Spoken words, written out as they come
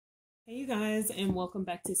Hey you guys, and welcome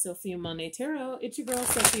back to Sophiamonay Tarot. It's your girl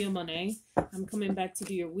Sophiamonay. I'm coming back to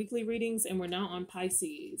do your weekly readings, and we're now on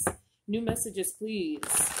Pisces. New messages, please.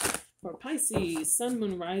 For Pisces, Sun,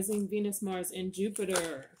 Moon, Rising, Venus, Mars, and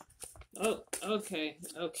Jupiter. Oh, okay.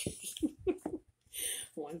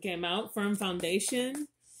 One came out, Firm Foundation.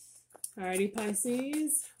 Alrighty,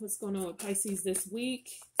 Pisces. What's going on with Pisces this week?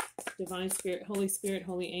 Divine Spirit,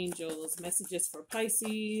 Holy Angels. Messages for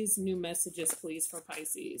Pisces. New messages, please, for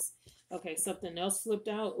Pisces. Okay, something else flipped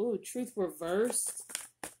out. Ooh, Truth reversed.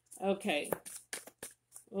 Okay.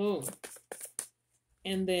 Oh.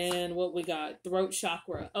 And then what we got? Throat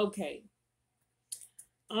chakra. Okay.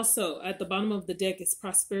 Also, at the bottom of the deck is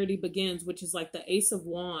Prosperity Begins, which is like the Ace of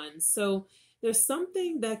Wands. So there's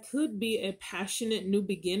something that could be a passionate new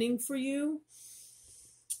beginning for you.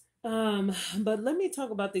 But let me talk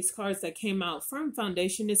about these cards that came out. Firm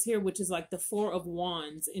Foundation is here, which is like the Four of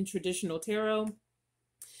Wands in traditional tarot.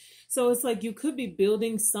 So it's like you could be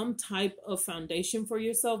building some type of foundation for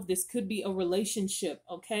yourself. This could be a relationship,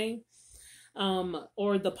 okay?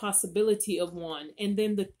 Or the possibility of one. And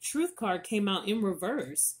then the Truth card came out in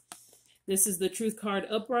reverse. This is the Truth card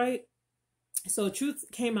upright. So Truth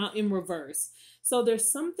came out in reverse. So there's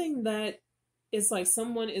something that it's like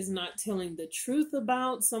someone is not telling the truth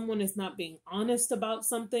about, someone is not being honest about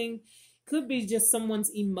something. Could be just someone's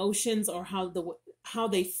emotions or how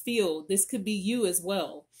they feel. This could be you as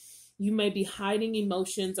well. You may be hiding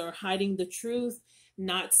emotions or hiding the truth,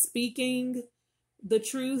 not speaking the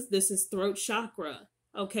truth. This is throat chakra.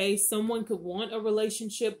 Okay, someone could want a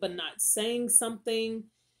relationship but not saying something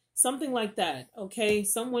like that. Okay,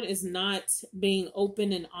 someone is not being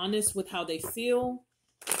open and honest with how they feel.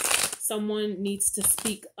 Someone needs to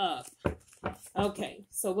speak up. Okay,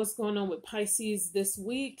 so what's going on with Pisces this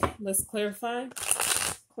week? Let's clarify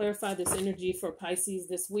this energy for Pisces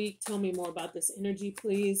this week. Tell me more about this energy,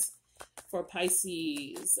 please, for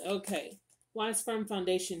Pisces. Okay, why is Firm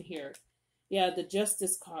Foundation here? Yeah, the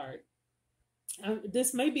Justice card.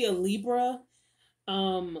 This may be a Libra,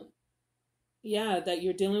 yeah, that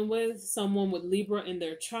you're dealing with. Someone with Libra in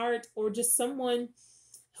their chart, or just someone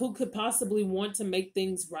who could possibly want to make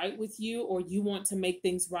things right with you, or you want to make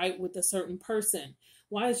things right with a certain person.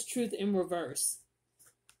 Why is Truth in reverse?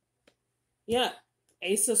 Yeah,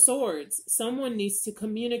 Ace of Swords. Someone needs to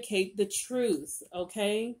communicate the truth,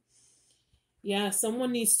 okay? Yeah,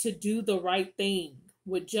 someone needs to do the right thing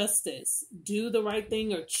with justice. Do the right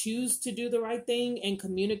thing or choose to do the right thing and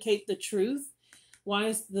communicate the truth. Why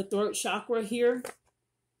is the throat chakra here?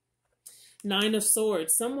 Nine of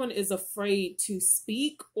Swords. Someone is afraid to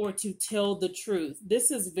speak or to tell the truth.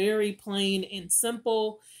 This is very plain and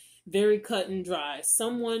simple, very cut and dry.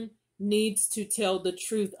 Someone needs to tell the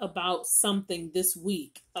truth about something this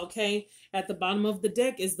week, okay? At the bottom of the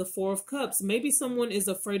deck is the Four of Cups. Maybe someone is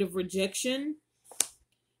afraid of rejection.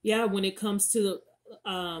 Yeah, when it comes to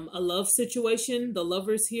a love situation, the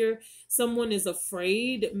Lovers here, someone is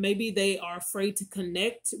afraid. Maybe they are afraid to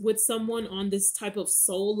connect with someone on this type of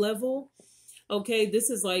soul level. Okay, this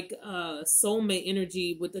is like soulmate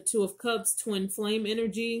energy with the Two of Cups, twin flame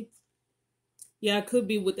energy. Yeah, it could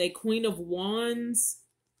be with a Queen of Wands,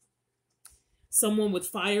 someone with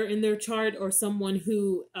fire in their chart, or someone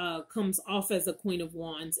who comes off as a Queen of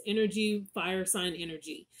Wands energy, fire sign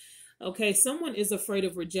energy. Okay, someone is afraid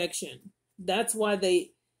of rejection. That's why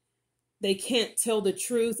they can't tell the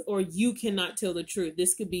truth, or you cannot tell the truth.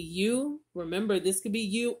 This could be you. Remember, this could be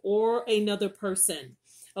you or another person.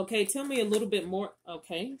 Okay, tell me a little bit more.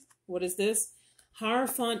 Okay, what is this?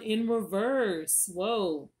 Hierophant in reverse.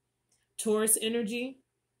 Whoa. Taurus energy.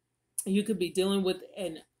 You could be dealing with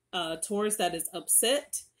an Taurus that is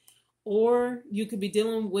upset, or you could be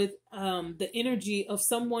dealing with the energy of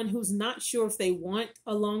someone who's not sure if they want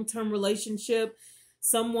a long-term relationship.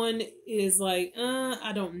 Someone is like,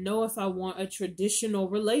 I don't know if I want a traditional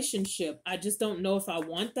relationship. I just don't know if I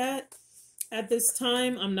want that at this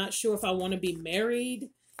time. I'm not sure if I want to be married.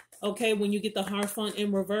 Okay, when you get the Hierophant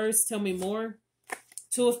in reverse, tell me more.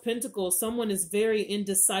 Two of Pentacles. Someone is very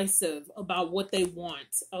indecisive about what they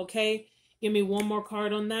want. Okay, give me one more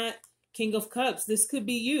card on that. King of Cups. This could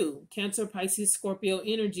be you. Cancer, Pisces, Scorpio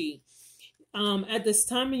energy. At this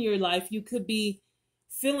time in your life, you could be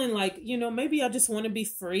feeling like, you know, maybe I just want to be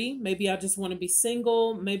free. Maybe I just want to be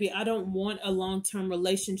single. Maybe I don't want a long-term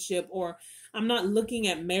relationship, or I'm not looking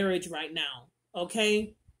at marriage right now.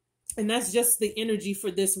 Okay. And that's just the energy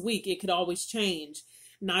for this week. It could always change.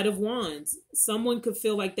 Knight of Wands. Someone could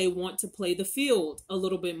feel like they want to play the field a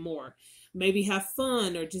little bit more. Maybe have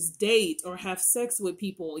fun or just date or have sex with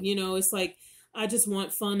people. You know, it's like I just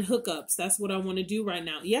want fun hookups. That's what I want to do right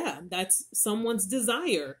now. Yeah, that's someone's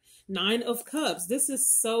desire. 9 of Cups. This is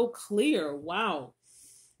so clear. Wow.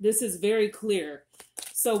 This is very clear.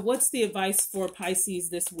 So what's the advice for Pisces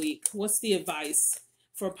this week? What's the advice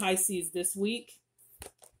for Pisces this week?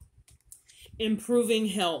 Improving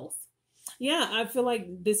health. Yeah, I feel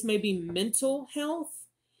like this may be mental health.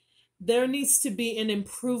 There needs to be an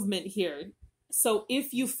improvement here. So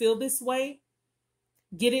if you feel this way,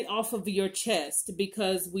 get it off of your chest,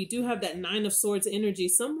 because we do have that 9 of Swords energy.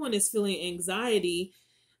 Someone is feeling anxiety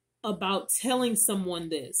about telling someone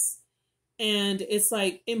this. And it's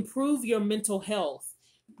like, improve your mental health.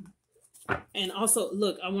 And also,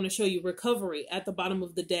 look, I want to show you recovery at the bottom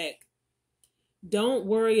of the deck. Don't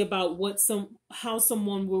worry about how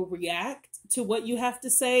someone will react to what you have to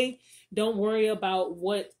say. Don't worry about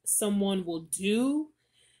what someone will do.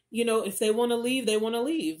 You know, if they want to leave, they want to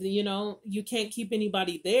leave. You know, you can't keep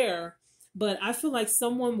anybody there. But I feel like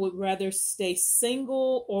someone would rather stay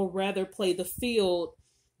single or rather play the field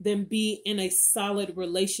than be in a solid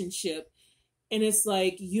relationship. And it's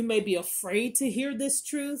like, you may be afraid to hear this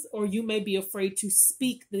truth, or you may be afraid to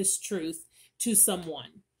speak this truth to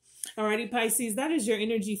someone. Alrighty, Pisces, that is your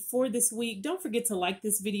energy for this week. Don't forget to like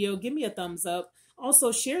this video. Give me a thumbs up.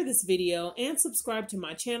 Also, share this video and subscribe to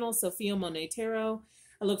my channel, Sophiamonay Tarot.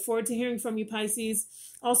 I look forward to hearing from you, Pisces.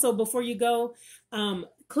 Also, before you go,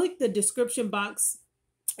 click the description box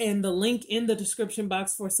and the link in the description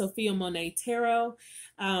box for Sophiamonay Tarot,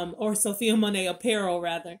 or Sophiamonay Apparel,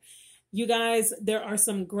 rather. You guys, there are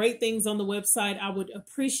some great things on the website. I would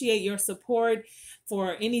appreciate your support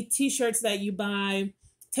for any t-shirts that you buy,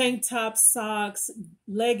 tank tops, socks,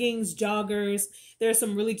 leggings, joggers. There are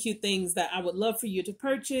some really cute things that I would love for you to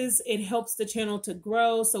purchase. It helps the channel to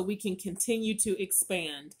grow so we can continue to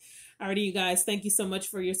expand. Alrighty, you guys, thank you so much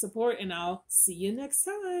for your support, and I'll see you next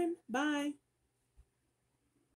time. Bye.